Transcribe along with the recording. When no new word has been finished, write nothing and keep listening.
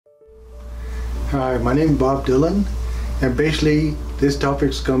Hi, my name is Bob Dillon, and basically this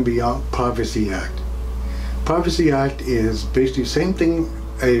topic is going to be on Privacy Act. Privacy Act is basically the same thing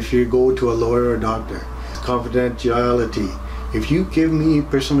if you go to a lawyer or doctor. It's confidentiality. If you give me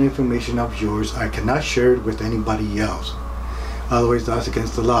personal information of yours, I cannot share it with anybody else. Otherwise, that's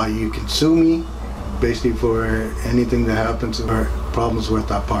against the law. You can sue me basically for anything that happens or problems with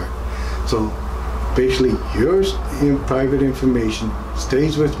that part. So basically, your private information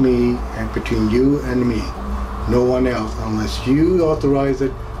stays with me and between you and me, no one else, unless you authorize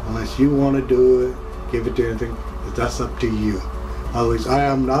it, unless you want to do it, give it to anything. That's up to you. Otherwise, I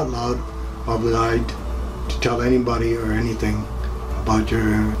am not obliged to tell anybody or anything about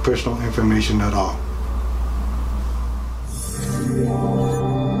your personal information at all.